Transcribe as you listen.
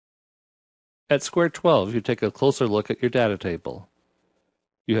At square 12, you take a closer look at your data table.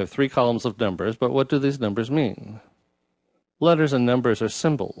 You have 3 columns of numbers, but what do these numbers mean? Letters and numbers are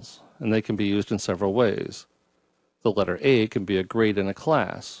symbols, and they can be used in several ways. The letter A can be a grade in a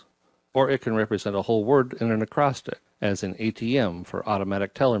class, or it can represent a whole word in an acrostic, as in ATM for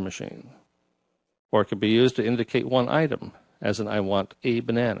automatic teller machine. Or it can be used to indicate one item, as in I want a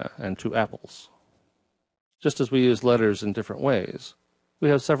banana and 2 apples. Just as we use letters in different ways, we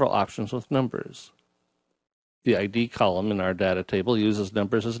have several options with numbers. The ID column in our data table uses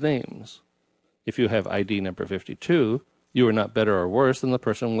numbers as names. If you have ID number 52, you are not better or worse than the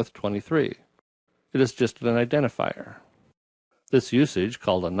person with 23. It is just an identifier. This usage,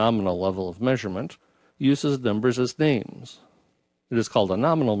 called a nominal level of measurement, uses numbers as names. It is called a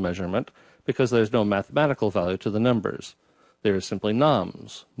nominal measurement because there is no mathematical value to the numbers. They are simply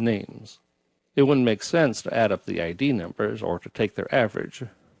noms, names. It wouldn't make sense to add up the ID numbers or to take their average.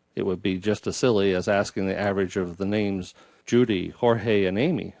 It would be just as silly as asking the average of the names Judy, Jorge, and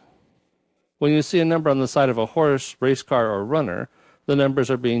Amy. When you see a number on the side of a horse, race car, or runner, the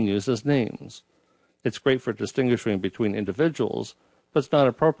numbers are being used as names. It's great for distinguishing between individuals, but it's not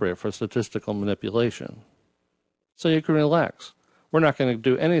appropriate for statistical manipulation. So you can relax. We're not going to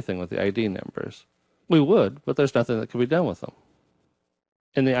do anything with the ID numbers. We would, but there's nothing that can be done with them.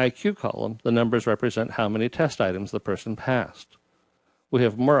 In the IQ column, the numbers represent how many test items the person passed. We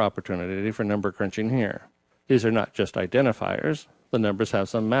have more opportunity for number crunching here. These are not just identifiers. The numbers have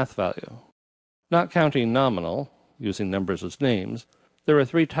some math value. Not counting nominal, using numbers as names, there are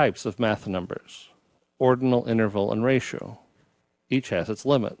 3 types of math numbers: ordinal, interval, and ratio. Each has its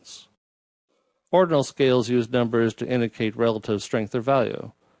limits. Ordinal scales use numbers to indicate relative strength or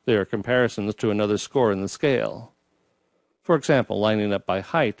value. They are comparisons to another score in the scale. For example, lining up by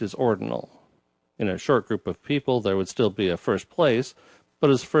height is ordinal. In a short group of people, there would still be a first place,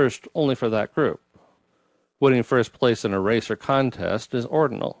 but is first only for that group. Winning first place in a race or contest is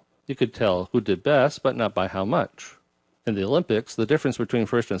ordinal. You could tell who did best, but not by how much. In the Olympics, the difference between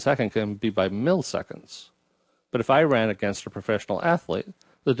first and second can be by milliseconds. But if I ran against a professional athlete,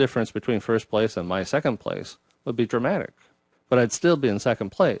 the difference between first place and my second place would be dramatic. But I'd still be in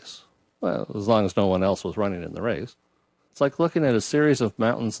second place, well, as long as no one else was running in the race. It's like looking at a series of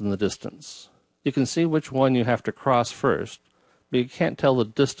mountains in the distance. You can see which one you have to cross first, but you can't tell the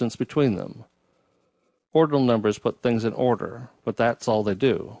distance between them. Ordinal numbers put things in order, but that's all they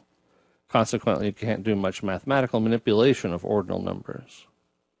do. Consequently, you can't do much mathematical manipulation of ordinal numbers.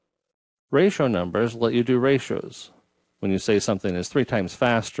 Ratio numbers let you do ratios. When you say something is 3 times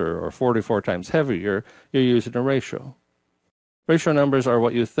faster or 44 times heavier, you're using a ratio. Ratio numbers are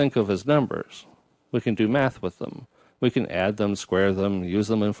what you think of as numbers. We can do math with them. We can add them, square them, use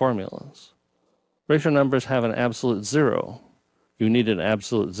them in formulas. Ratio numbers have an absolute 0. You need an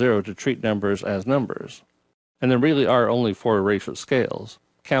absolute 0 to treat numbers as numbers. And there really are only 4 ratio scales: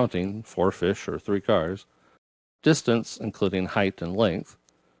 counting, 4 fish or 3 cars; distance, including height and length;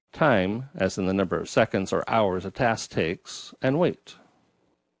 time, as in the number of seconds or hours a task takes; and weight.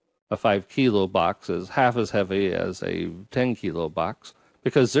 A 5-kilo box is half as heavy as a 10-kilo box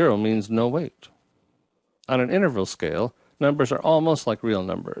because 0 means no weight. On an interval scale, numbers are almost like real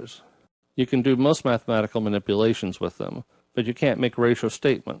numbers. You can do most mathematical manipulations with them, but you can't make ratio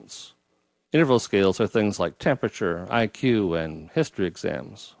statements. Interval scales are things like temperature, IQ, and history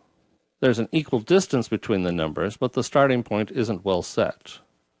exams. There's an equal distance between the numbers, but the starting point isn't well set.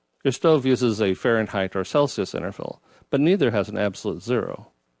 Your stove uses a Fahrenheit or Celsius interval, but neither has an absolute 0.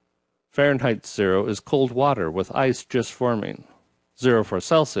 Fahrenheit 0 is cold water with ice just forming. 0 for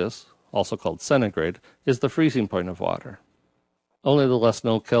Celsius, also called centigrade, is the freezing point of water. Only the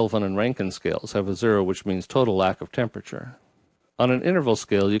less-known Kelvin and Rankine scales have a 0, which means total lack of temperature. On an interval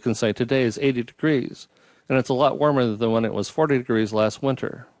scale, you can say today is 80 degrees, and it's a lot warmer than when it was 40 degrees last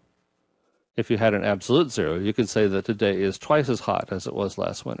winter. If you had an absolute 0, you could say that today is twice as hot as it was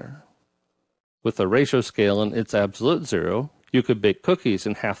last winter. With the ratio scale and its absolute 0, you could bake cookies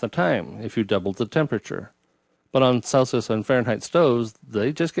in half the time if you doubled the temperature. But on Celsius and Fahrenheit stoves,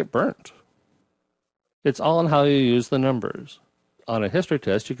 they just get burnt. It's all in how you use the numbers. On a history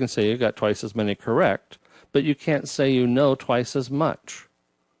test, you can say you got twice as many correct, but you can't say you know twice as much.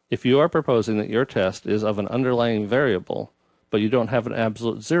 If you are proposing that your test is of an underlying variable, but you don't have an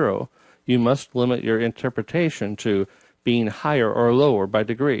absolute 0, you must limit your interpretation to being higher or lower by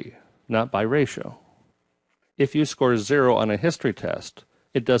degree, not by ratio. If you score 0 on a history test,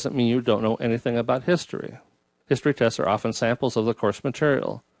 it doesn't mean you don't know anything about history. History tests are often samples of the course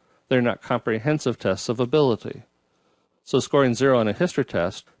material. They're not comprehensive tests of ability. So scoring 0 on a history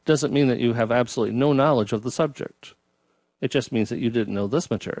test doesn't mean that you have absolutely no knowledge of the subject. It just means that you didn't know this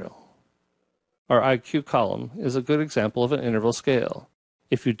material. Our IQ column is a good example of an interval scale.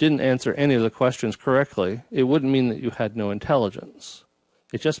 If you didn't answer any of the questions correctly, it wouldn't mean that you had no intelligence.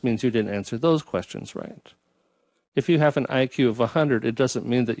 It just means you didn't answer those questions right. If you have an IQ of 100, it doesn't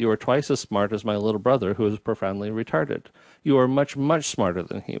mean that you are twice as smart as my little brother who is profoundly retarded. You are much, much smarter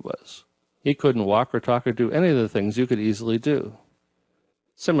than he was. He couldn't walk or talk or do any of the things you could easily do.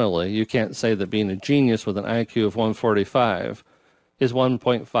 Similarly, you can't say that being a genius with an IQ of 145 is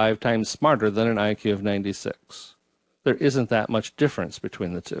 1.5 times smarter than an IQ of 96. There isn't that much difference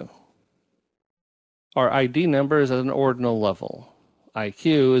between the two. Our ID number is at an ordinal level.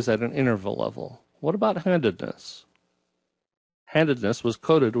 IQ is at an interval level. What about handedness? Handedness was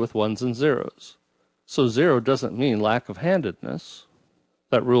coded with ones and zeros. So 0 doesn't mean lack of handedness.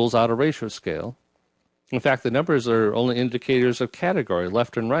 That rules out a ratio scale. In fact, the numbers are only indicators of category,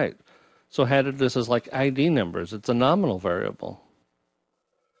 left and right. So handedness is like ID numbers. It's a nominal variable.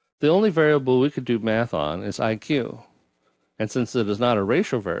 The only variable we could do math on is IQ. And since it is not a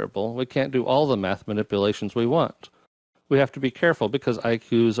ratio variable, we can't do all the math manipulations we want. We have to be careful because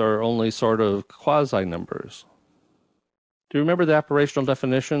IQs are only sort of quasi-numbers. Do you remember the operational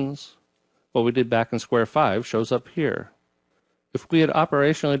definitions? What we did back in square 5 shows up here. If we had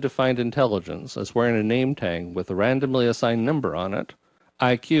operationally defined intelligence as wearing a name tag with a randomly assigned number on it,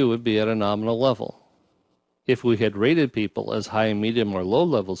 IQ would be at a nominal level. If we had rated people as high, medium, or low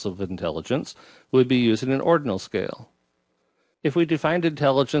levels of intelligence, we'd be using an ordinal scale. If we defined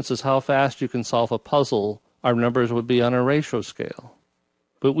intelligence as how fast you can solve a puzzle, our numbers would be on a ratio scale.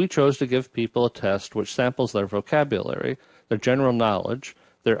 But we chose to give people a test which samples their vocabulary, their general knowledge,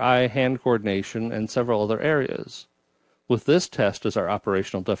 their eye-hand coordination, and several other areas. With this test as our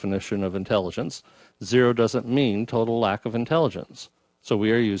operational definition of intelligence, 0 doesn't mean total lack of intelligence, so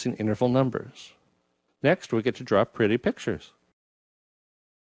we are using interval numbers. Next, we get to draw pretty pictures.